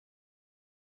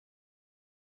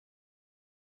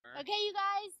Okay, you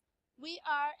guys, we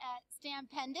are at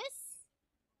Stampendous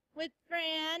with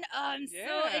Fran. Oh, I'm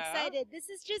so excited. This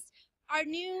is just our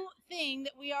new thing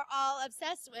that we are all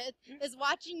obsessed with, is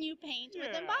watching you paint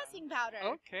with embossing powder.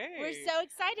 Okay. We're so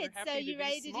excited. We're So happy you to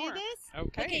ready do to some do more. this?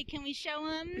 Okay. Okay, can we show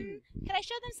them? Can I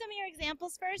show them some of your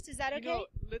examples first? Is that okay? You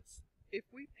know, if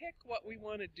we pick what we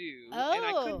want to do, and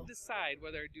I couldn't decide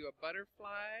whether I do a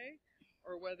butterfly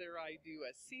or whether I do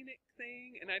a scenic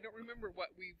thing, and I don't remember what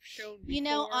we've shown before. You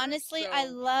know, honestly, I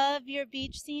love your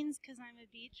beach scenes because I'm a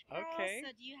beach girl. Okay. So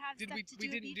do you have stuff to do We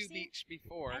didn't beach do scene? beach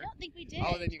before. I don't think we did.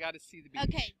 Oh, then you got to see the beach.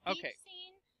 Okay. Beach Okay.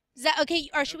 scene. Is that okay?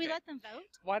 Or should we let them vote?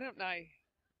 Why don't I?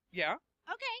 Yeah.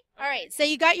 Okay. All right. So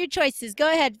you got your choices. Go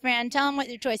ahead, Fran. Tell them what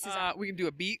your choices are. We can do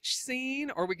a beach scene,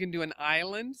 or we can do an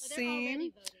island Well, they're scene,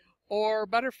 already voting. or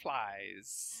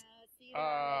butterflies. See,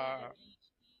 I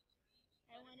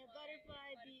want a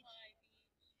butterfly beach.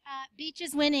 Beach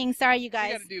is winning. Sorry, you guys.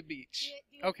 We got to do beach.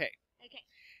 Do it. Okay. Okay.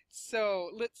 So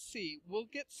let's see. We'll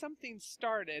get something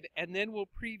started, and then we'll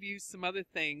preview some other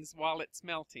things while it's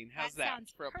melting. How's that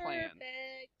sounds for a plan?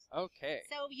 Perfect. Okay.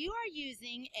 So you are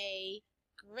using a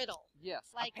griddle. Yes,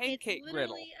 Like a pancake it's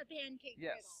griddle. literally a pancake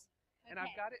Yes. griddle. And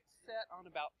I've got it set on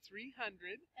about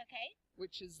 300, Okay.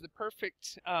 which is the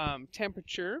perfect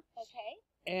temperature.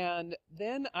 Okay. And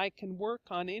then I can work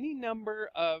on any number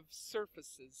of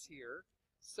surfaces here.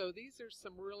 So these are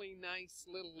some really nice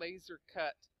little laser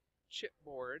cut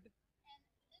chipboard. And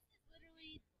this is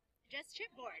literally just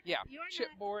chipboard. Yeah, You're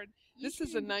chipboard. You This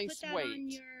is a can nice put that weight. on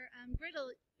your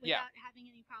griddle without having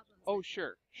any problems. Oh, with it.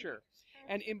 sure, sure.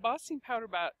 Okay. And embossing powder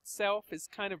by itself is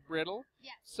kind of brittle.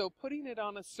 Yes. So putting it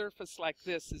on a surface like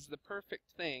this is the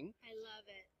perfect thing. I love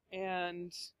it.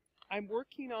 And I'm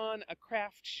working on a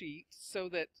craft sheet so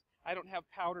that I don't have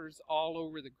powders all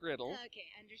over the griddle. Okay,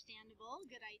 understandable.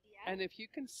 Good idea. And if you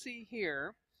can see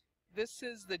here, this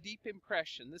is the deep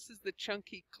impression. This is the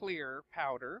chunky clear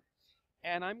powder.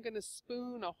 And I'm going to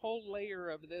spoon a whole layer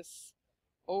of this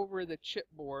over the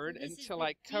chipboard until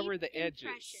I cover the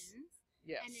edges.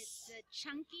 Yes. And it's the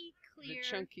chunky clear. The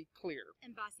chunky clear.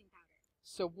 Embossing powder.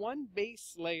 So one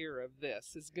base layer of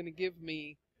this is going to give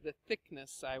me the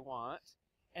thickness I want.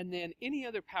 And then any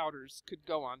other powders could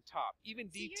go on top, even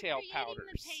detail powders.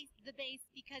 The base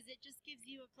because it just gives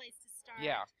you a place to start.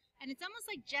 Yeah. And it's almost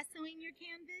like gessoing your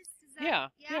canvas. Is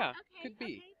that, yeah, okay, could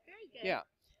be. Okay, very good. Yeah.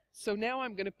 So now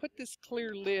I'm going to put this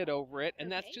clear lid over it,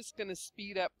 and that's just going to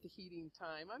speed up the heating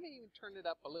time. I may even turn it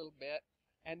up a little bit,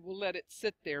 and we'll let it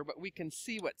sit there, but we can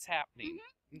see what's happening.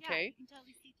 Okay? Yeah, you can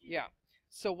totally see through that.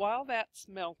 So while that's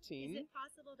melting... Is it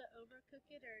possible to overcook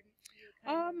it, or you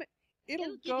kind of...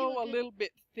 It'll go a little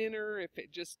bit thinner if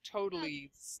it just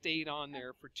totally stayed on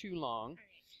there for too long.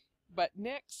 But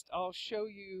next I'll show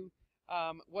you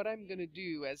what I'm going to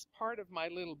do as part of my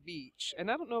little beach.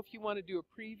 And I don't know if you want to do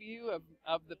a preview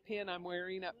of the pin I'm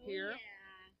wearing up here.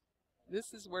 Yeah.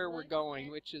 This is where we're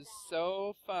going, which is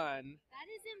so fun. That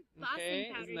is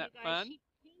embossing powder, Isn't that you guys. fun? She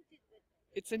painted with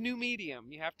it. It's a new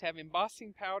medium. You have to have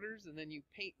embossing powders and then you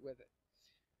paint with it.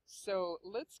 So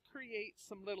let's create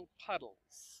some little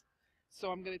puddles. So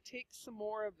I'm going to take some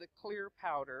more of the clear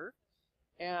powder,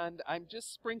 and I'm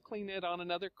just sprinkling it on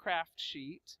another craft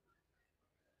sheet.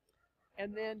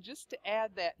 And then just to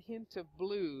add that hint of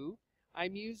blue,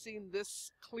 I'm using this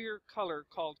clear color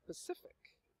called Pacific.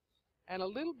 And a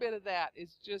little bit of that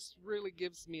just really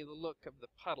gives me the look of the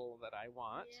puddle that I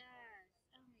want. Yes.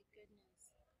 Oh my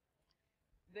goodness.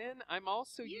 Then I'm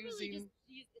also you using... really just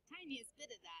used the tiniest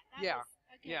bit of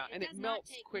that. And it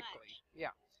melts quickly. Much.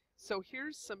 Yeah. So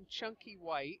here's some chunky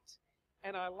white,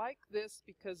 and I like this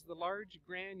because the large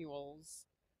granules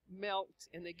melt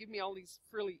and they give me all these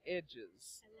frilly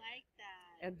edges. I like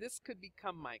that. And this could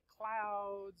become my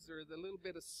clouds or the little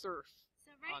bit of surf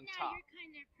so right on now top. You're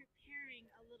kind of preparing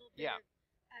a little bit of,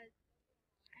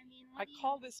 I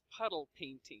call this puddle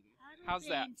painting. How's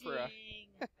that for a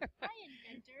Hi,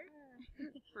 inventor.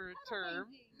 for a term?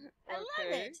 I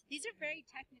love it. These are very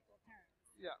technical terms.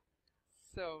 Yeah.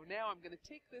 So now I'm going to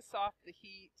take this off the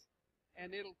heat,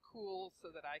 and it'll cool so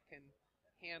that I can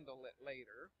handle it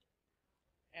later.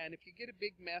 And if you get a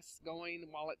big mess going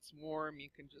while it's warm, you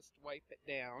can just wipe it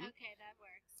down. Okay, that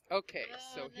works. Okay,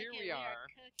 so here we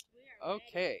are.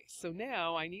 Okay, so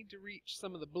now I need to reach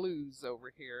some of the blues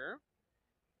over here.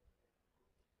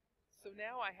 So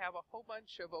now I have a whole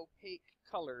bunch of opaque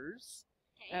colors,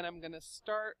 and I'm going to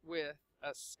start with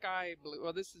a sky blue.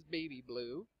 Well, this is baby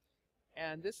blue.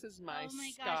 And this is my sky. Oh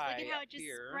my gosh, look at how it just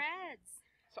here. spreads.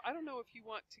 So I don't know if you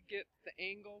want to get the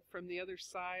angle from the other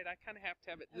side. I kind of have to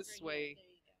have it this way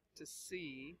to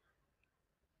see.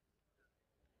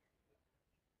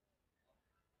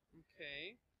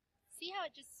 Okay. See how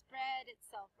it just spread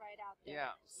itself right out there?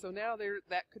 Yeah. So now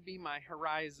that could be my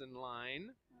horizon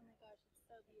line. Oh my gosh, it's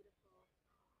so beautiful.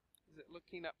 Is it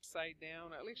looking upside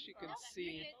down? At least you can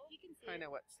see You can see kind of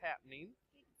what's happening.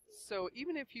 it. So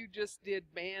even if you just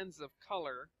did bands of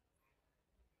color,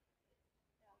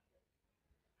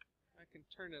 I can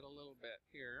turn it a little bit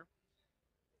here.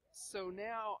 So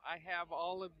now I have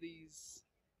all of these.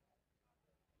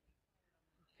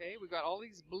 Okay, we've got all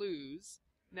these blues.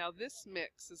 Now this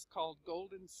mix is called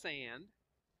Golden Sand,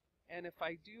 and if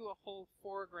I do a whole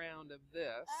foreground of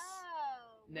this,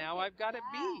 now I've got a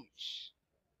beach.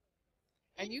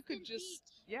 And you could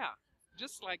just,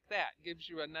 just like that, gives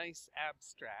you a nice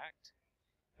abstract.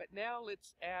 But now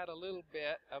let's add a little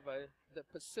bit of the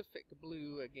Pacific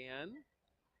blue again.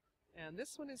 And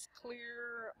this one is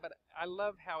clear, but I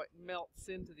love how it melts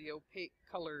into the opaque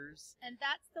colors. And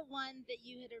that's the one that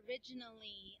you had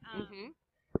originally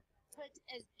put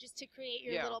as just to create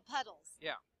your little puddles.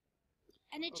 Yeah.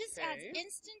 And it just adds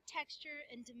instant texture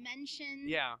and dimension.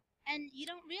 Yeah. And you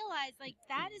don't realize, like,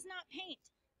 that is not paint.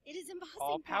 It is embossing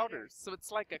all powder. powders. So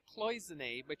it's like a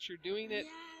cloisonne, but you're doing it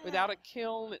without a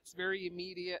kiln. It's very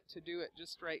immediate to do it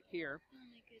just right here. Oh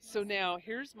my goodness. So now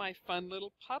here's my fun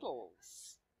little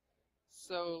puddles.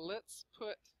 So let's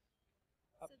put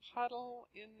a puddle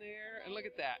in there, and look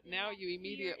at that. Now you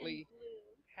immediately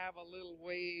have a little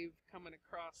wave coming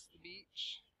across the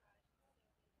beach.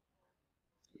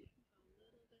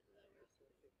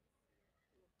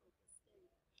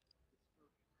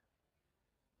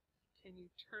 Can you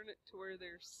turn it to where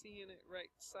they're seeing it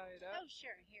right side up? Oh,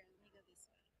 sure. Here, let me go this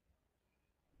way.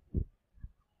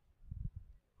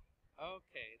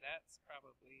 Okay, that's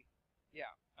probably,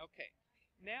 okay.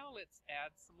 Now let's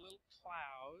add some little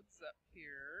clouds up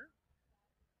here.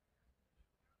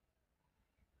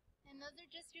 And those are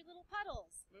just your little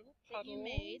puddles. Little that puddles. You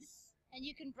made. And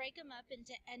you can break them up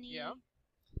into any... Yeah.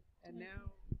 And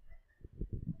now let's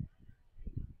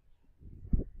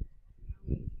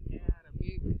add a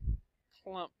big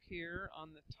clump here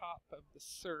on the top of the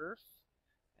surf.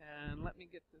 And let me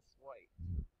get this white.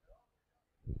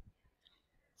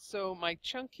 So my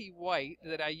chunky white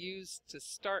that I used to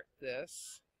start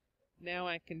this, now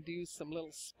I can do some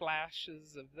little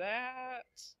splashes of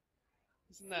that.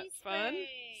 Isn't that fun?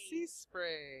 Sea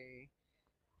spray.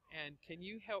 And can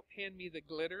you help hand me the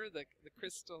glitter, the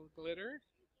crystal glitter?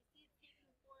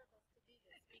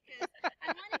 I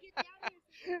want to get down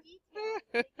here for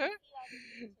the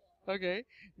details. Okay,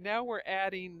 now we're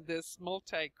adding this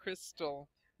multi-crystal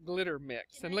glitter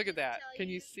mix. And look at that. Can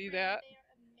you see that?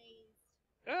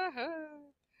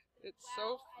 It's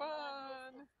so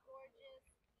fun.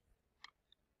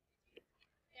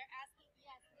 They're asking,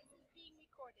 yes, this is being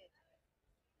recorded.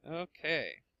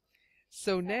 Okay.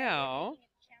 So now,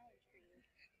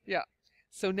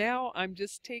 so now I'm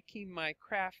just taking my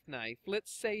craft knife.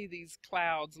 Let's say these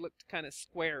clouds looked kind of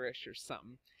squarish or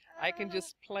something. I can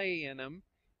just play in them,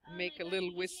 make a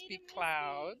little wispy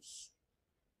clouds.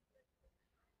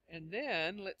 And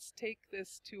then let's take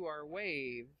this to our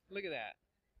wave. Look at that.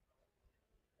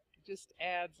 Just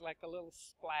adds like a little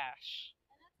splash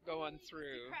going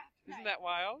through. Isn't that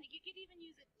wild? Like you could even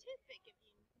use a toothpick if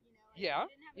you know. If yeah,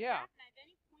 you didn't have a craft knife,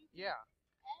 any point edge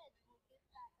will get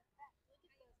that effect. Look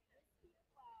at those crispy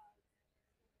clouds.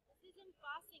 This is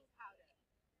embossing powder.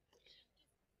 Just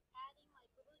adding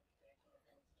like little excursions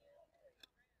into.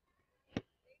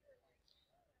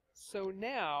 So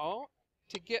now,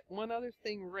 to get one other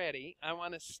thing ready, I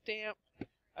want to stamp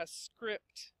a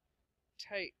script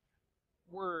type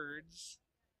words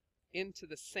into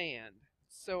the sand.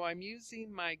 So I'm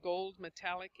using my gold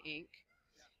metallic ink,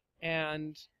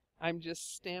 and I'm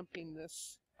just stamping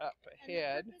this up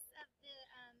ahead. And the purpose of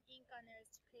the ink on there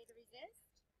is to create a resist?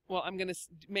 Well, I'm going to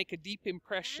make a deep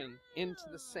impression into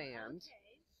the sand.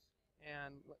 Okay.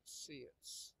 And let's see,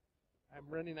 I'm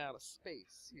running out of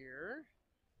space here.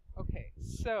 Okay,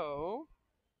 so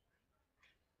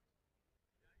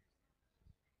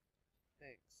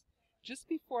thanks. Just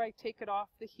before I take it off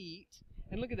the heat,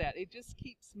 and look at that, it just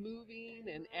keeps moving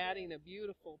and adding a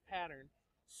beautiful pattern.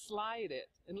 Slide it,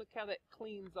 and look how that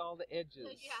cleans all the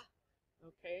edges. Yeah.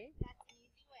 Okay? That's an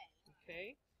easy way.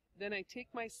 Okay. Then I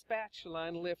take my spatula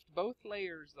and lift both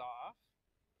layers off,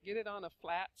 get it on a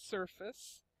flat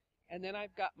surface, and then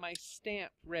I've got my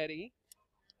stamp ready,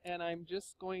 and I'm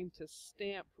just going to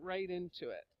stamp right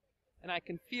into it. And I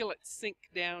can feel it sink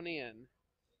down in.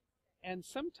 And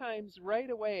sometimes right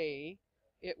away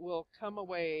it will come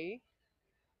away,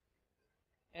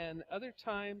 and other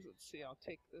times, let's see, I'll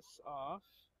take this off.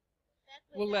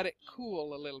 We'll let it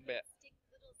cool a little bit. Stick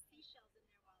little seashells in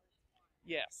there while it's warm.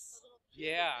 Yes. A little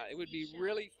Yeah, it would be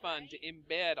really fun to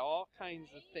embed all kinds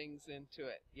of things into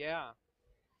it. Yeah.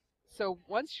 So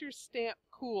once your stamp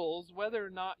cools, whether or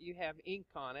not you have ink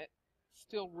on it,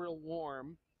 still real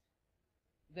warm,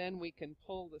 then we can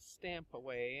pull the stamp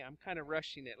away. I'm kind of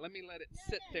rushing it. Let me let it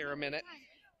sit there a minute,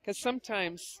 because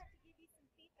sometimes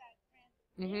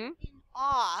in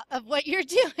awe of what you're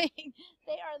doing.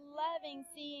 They are loving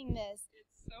seeing this.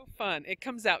 It's so fun. It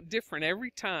comes out different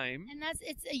every time. And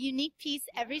it's a unique piece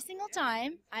every single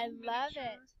time. I love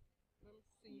it.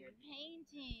 You're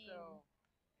painting. So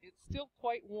it's still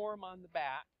quite warm on the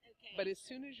back, but as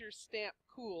soon as your stamp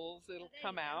cools, it'll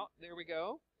come out. There we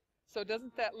go. So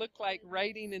doesn't that look like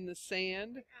writing in the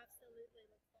sand? It absolutely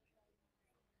looks like writing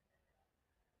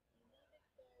in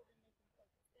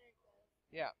the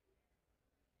sand. Yeah.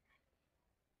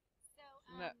 So,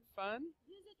 isn't that fun?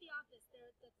 Who's at the office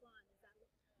there that's on? Is that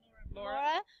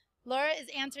Laura? Laura is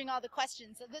answering all the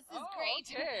questions, so this is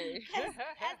great. Okay. As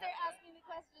they're asking the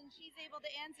questions, she's able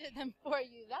to answer them for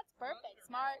you. That's perfect.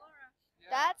 Smart. Yeah.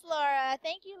 That's Laura.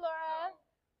 Thank you, Laura.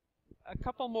 A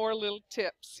couple more little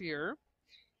tips here.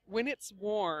 When it's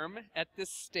warm at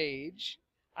this stage,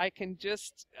 I can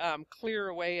just clear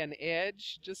away an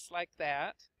edge just like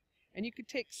that. And you could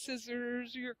take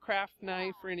scissors or your craft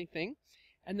knife or anything.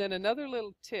 And then another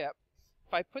little tip,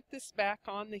 if I put this back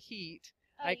on the heat,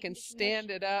 I can stand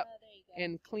it up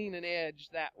and clean an edge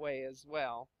that way as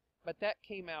well. But that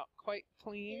came out quite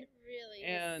clean. It really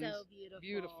and is so beautiful.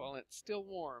 Beautiful. It's still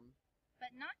warm. But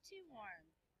not too warm.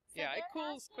 So yeah, it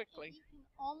cools quickly. You can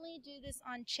only do this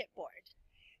on chipboard.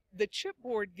 The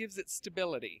chipboard gives it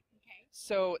stability. Okay.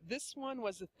 So this one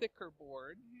was a thicker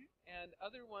board, and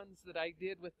other ones that I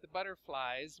did with the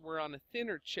butterflies were on a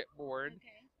thinner chipboard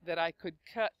that I could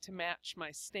cut to match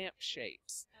my stamp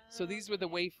shapes. So these were the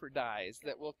wafer dies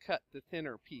that will cut the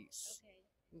thinner piece.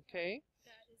 Okay?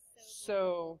 That is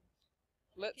so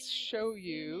let's show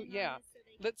you. Yeah.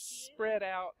 Let's spread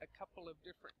out a couple of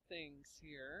different things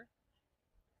here.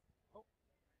 Oh.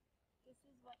 This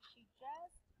is what she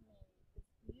just made. This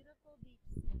beautiful beach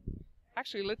scene.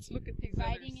 Actually, let's look at these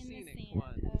other scenic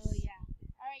ones. Oh, yeah.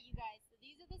 All right, you guys. So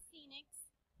these are the scenics.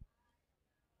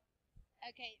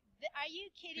 Okay. Are you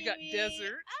kidding me? We got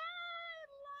desert. I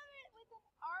love it with an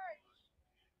arch.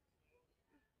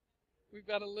 We've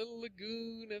got a little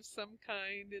lagoon of some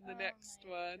kind in the next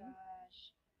one.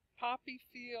 Gosh. Poppy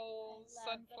fields,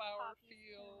 sunflower fields.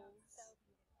 fields. So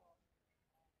beautiful.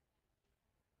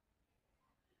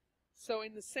 So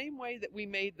in the same way that we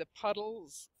made the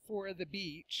puddles for the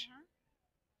beach,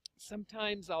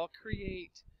 sometimes I'll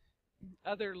create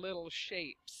other little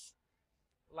shapes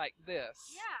like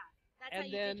this. Yeah, that's and how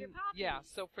you then, did your poppies. yeah,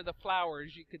 so for the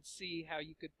flowers, you could see how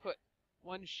you could put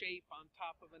one shape on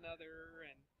top of another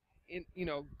and,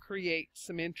 create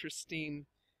some interesting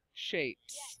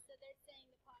shapes. Yeah, so they're saying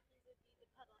the poppies would be the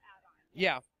puddle add-on.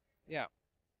 Yeah, yeah.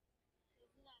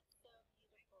 Isn't that so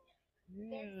beautiful?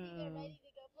 Yeah. They're ready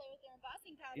to go play with their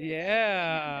embossing powder.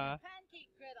 Yeah.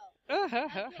 Pancake griddle.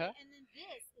 Okay, and then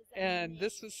this is and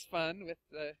this was fun with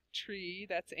the tree.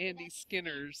 That's Andy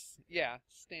Skinner's,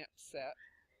 stamp set.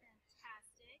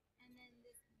 Fantastic. And then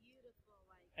this beautiful,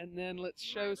 and then let's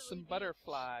show some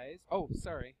butterflies. Oh,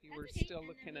 sorry, you were still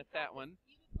looking at that one.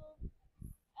 Beautiful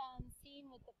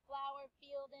scene with the flower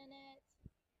field in it.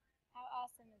 How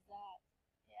awesome is that?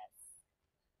 Yes.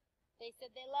 They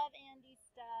said they love Andy's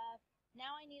stuff.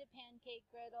 Now I need a pancake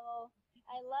griddle.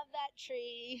 I love that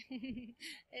tree.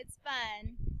 It's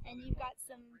fun. And you've got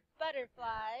some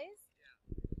butterflies.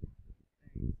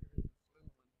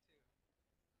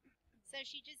 So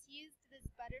she just used this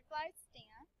butterfly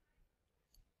stamp.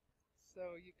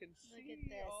 So you can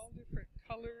see all different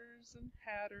colors and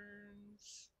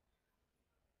patterns.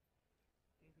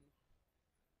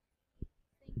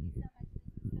 Thank you so much.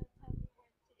 This is so totally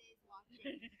worth today's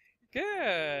watching.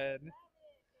 Good.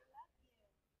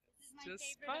 This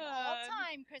is my favorite of all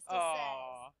time, Crystal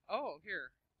says. Oh, here.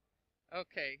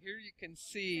 Okay, here you can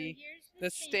see so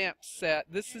the stamp set.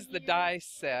 This is the die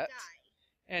set.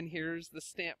 And here's the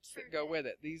stamps that go with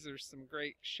it. These are some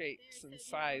great shapes and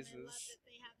sizes. I love that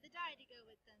they have the die to go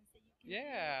with them, so you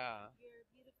can do your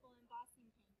beautiful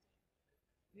embossing painting.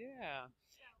 Yeah.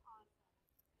 So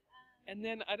awesome. And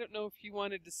then I don't know if you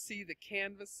wanted to see the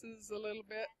canvases a little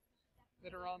bit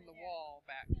that are on the wall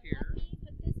back here.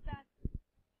 Let me put this back.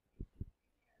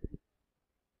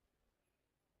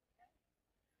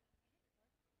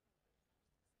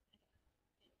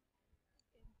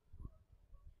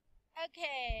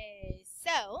 Okay,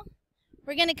 so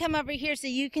we're going to come over here so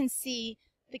you can see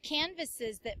the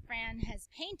canvases that Fran has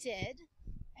painted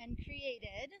and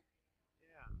created.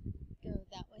 Yeah. Go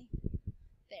that way.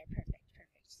 There, perfect.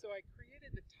 So I created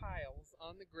the tiles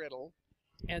on the griddle,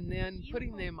 and then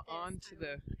putting them onto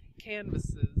the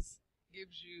canvases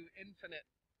gives you infinite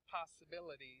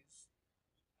possibilities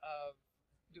of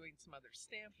doing some other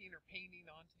stamping or painting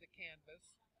onto the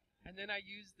canvas. And then I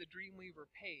use the Dreamweaver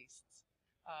pastes.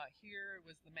 Here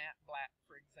was the matte black,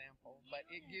 for example, but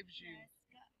it gives you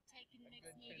taking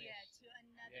mixed media to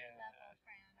another level,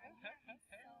 Fran. I'm having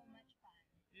so much fun.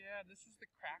 Yeah, this is the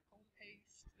crackle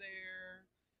paste there.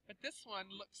 But this one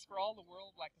looks for all the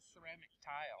world like a ceramic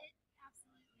tile. It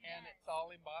absolutely and does. it's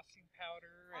all embossing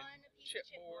powder On and a piece of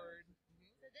chipboard.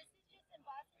 So this is just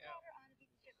embossing powder on a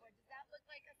piece of chipboard. Does that look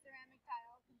like a ceramic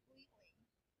tile completely?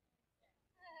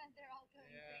 They're all going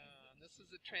crazy. This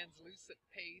is a translucent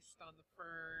paste on the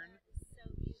fern. That is so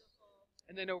beautiful.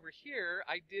 And then over here,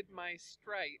 I did my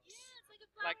stripes, Yeah,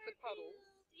 it's like a flower the puddles.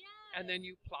 field. Yes. And then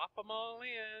you plop them all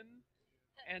in.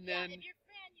 And yeah, then if you're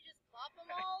Fran, you just plop them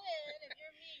all in. If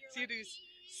you're me, you're so you like,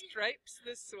 do stripes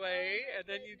this way, my and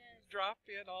then you goodness. drop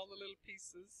in all the little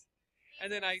pieces. These And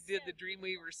then are I did so the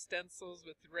Dreamweaver stencils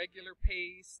with regular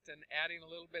paste and adding a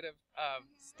little bit of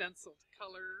stenciled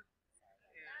color.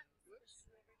 And, whoops.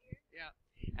 Yeah.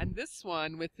 And this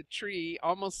one with the tree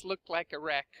almost looked like a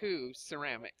raku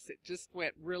ceramics. It just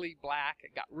went really black.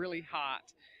 It got really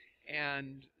hot.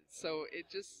 And so it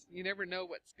just, you never know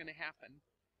what's going to happen.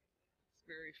 It's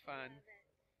very fun.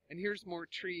 And here's more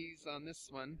trees on this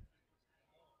one.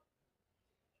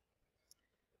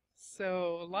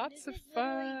 So lots of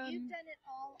fun you've done it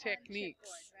all techniques.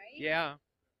 on chipboard, right? Yeah.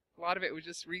 A lot of it was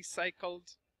just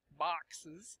recycled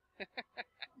boxes.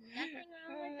 Nothing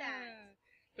wrong with that.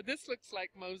 But this looks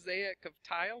like mosaic of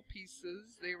tile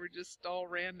pieces. They were just all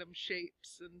random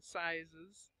shapes and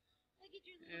sizes. Look at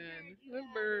your And little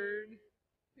little bird.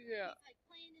 Yeah. He's like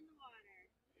playing in the water.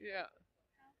 Yeah.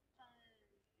 How fun.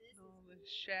 This All the is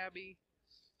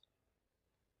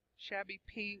shabby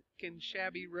pink and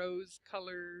shabby rose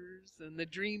colors, and the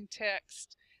dream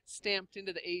text stamped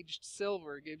into the aged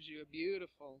silver gives you a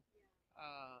beautiful,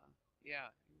 you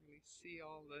really see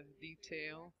all the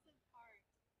detail.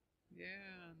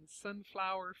 Yeah, and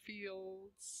sunflower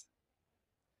fields.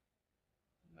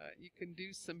 You can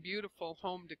do some beautiful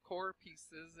home decor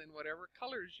pieces in whatever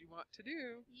colors you want to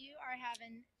do. You are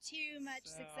having too much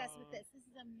success with this. This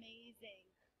is amazing.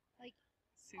 Like,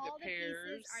 See all the the pairs.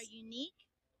 pieces are unique.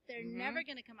 They're never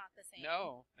going to come out the same.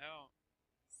 No.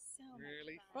 So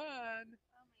Really much fun. fun.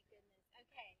 Oh my goodness.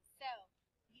 Okay, so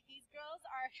these girls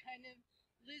are kind of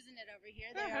losing it over here.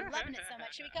 They are loving it so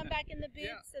much. Should we come back in the booth?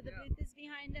 Yeah, So the booth is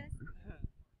behind us.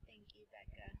 Thank you,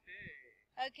 Becca.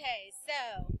 Okay,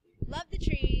 so love the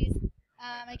trees.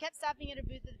 I kept stopping at a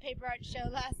booth at the paper art show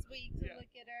last week to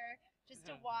look at her, just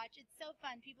to watch. It's so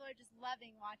fun. People are just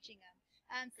loving watching them.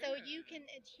 So you can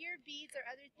adhere beads or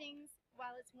other things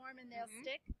while it's warm and they'll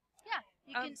stick. Yeah,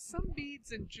 you can. Some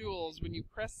beads and jewels, when you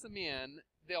press them in,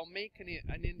 they'll make an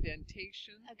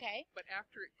indentation. Okay. But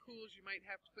after it cools, you might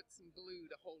have to put some glue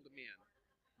to hold them in.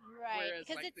 Right, Whereas,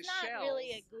 because like it's the not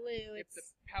really a shells, glue. If It's the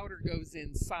powder goes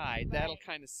inside, that'll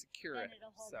kind of secure Then it.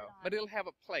 it'll hold So, it on. but it'll have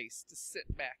a place to sit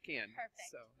back in. Perfect.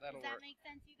 So that'll Does that work. make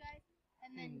sense, you guys?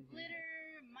 And then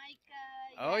glitter,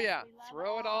 mica. Oh, yes, yeah. we love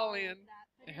Throw it all of in. that.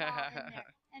 Put it all in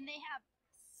there. And they have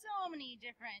so many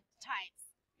different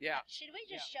types. Yeah. Should we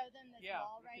just show them this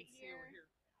wall right you can see here? over here.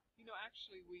 You know,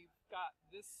 actually, we've got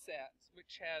this set,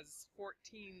 which has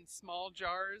 14 small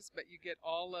jars, but you get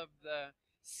all of the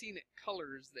scenic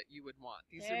colors that you would want.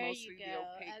 These There are you mostly the go.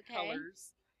 opaque Okay.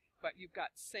 colors, but you've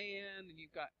got sand and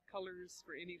you've got colors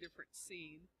for any different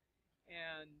scene.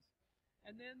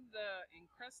 And then the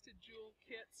encrusted jewel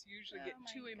kits usually get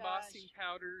 2 embossing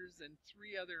powders and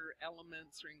 3 other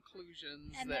elements or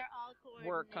inclusions And that they're all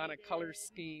work on a color coordinated.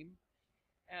 scheme.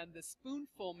 And the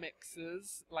spoonful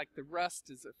mixes, like the rust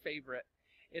is a favorite.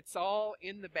 It's all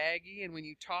in the baggie, and when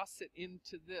you toss it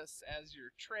into this as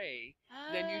your tray,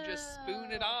 then you just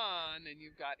spoon it on, and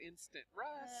you've got instant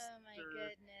rust Oh my or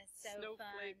goodness, so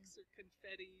snowflakes fun. or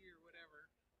confetti or whatever.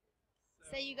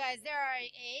 So you guys, there are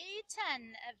a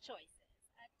ton of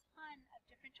choices, a ton of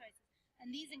different choices.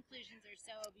 And these inclusions are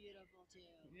so beautiful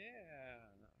too.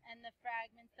 Yeah. And the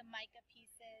fragments, the mica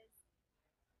pieces.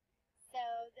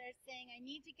 So they're saying, I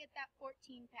need to get that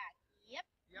 14 pack. Yep.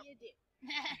 You do.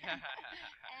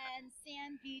 And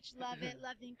Sand Beach, love it.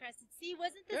 Love the encrusted. See,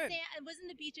 wasn't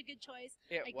the beach a good choice?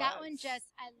 It like was. that one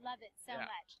I love it so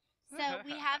much. So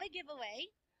we have a giveaway,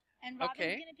 and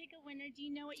Robin's going to pick a winner. Do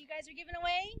you know what you guys are giving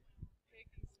away?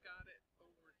 Peggy's got it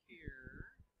over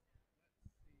here.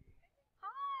 Let's see.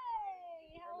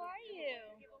 Hi, how are you?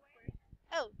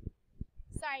 Oh,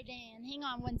 sorry, Dan. Hang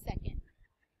on one second.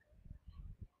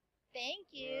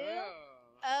 Thank you.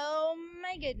 Whoa. Oh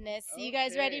my goodness. So you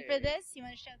guys ready for Okay. this? You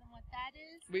want to show them what that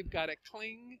is? We've got a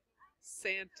Cling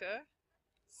Santa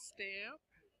stamp.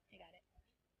 I got it.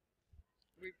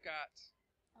 We've got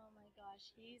Oh my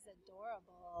gosh, he's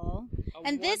adorable. a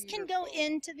And this can go wonderful-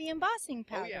 into the embossing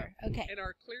Oh, yeah. powder. Okay. And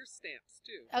our clear stamps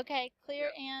too. Okay, clear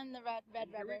Yep. and the red And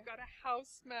here rubber. we've got a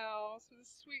house mouse with a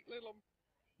sweet little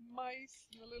mice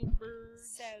and the little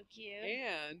birds. So cute.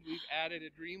 And we've added a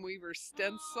Dreamweaver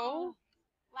stencil. Oh.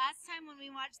 Last time when we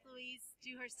watched Louise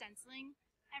do her stenciling,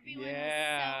 everyone was so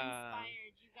Yeah.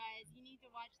 inspired. You guys, you need to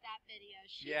watch that video.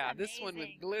 She's Yeah, this one with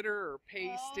amazing. glitter or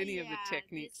paste, Oh, any of the yeah,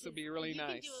 techniques this will is- be really you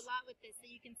nice. can do a lot with this. So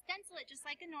you can stencil it just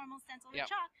like a normal stencil with Yep.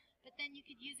 chalk, but then you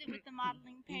could use it with the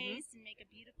modeling paste and make a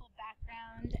beautiful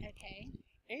background. Okay.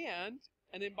 And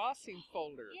an embossing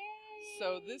folder. Yay!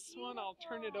 So this one I'll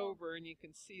turn it beautiful. over and you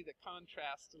can see the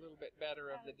contrast a little bit better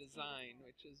of Oh, the it's design, beautiful.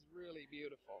 which is really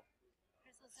beautiful.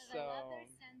 Crystal says, I love their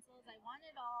So- stencils. I want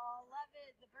it all. Love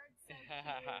it. The bird's so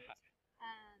cute.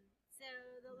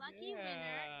 So the lucky winner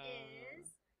Yeah.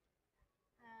 is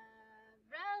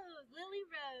Rose, Lily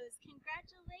Rose.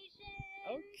 Congratulations.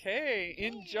 Okay, Yay.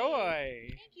 enjoy.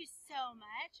 Thank you so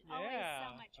much. Always Yeah.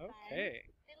 so much fun. Okay.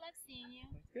 They love seeing you.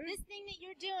 That's good. This thing that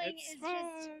you're doing It's is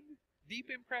fun. just, Deep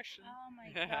impression. oh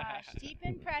my gosh, deep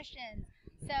impressions.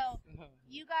 So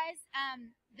you guys,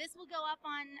 this will go up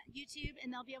on YouTube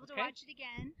and they'll be able to Okay. watch it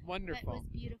again. But it Wonderful. was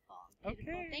beautiful.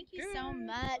 Beautiful. Okay, Thank you so good.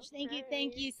 much. Thank you.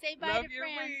 Thank Okay. you. Say bye Love to your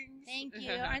Fran. wings. Thank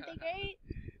you. Aren't they great?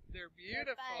 They're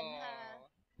beautiful. huh?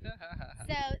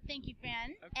 So thank you,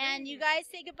 Fran. Okay. And you guys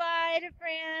say goodbye to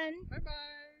Fran. Bye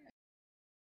bye.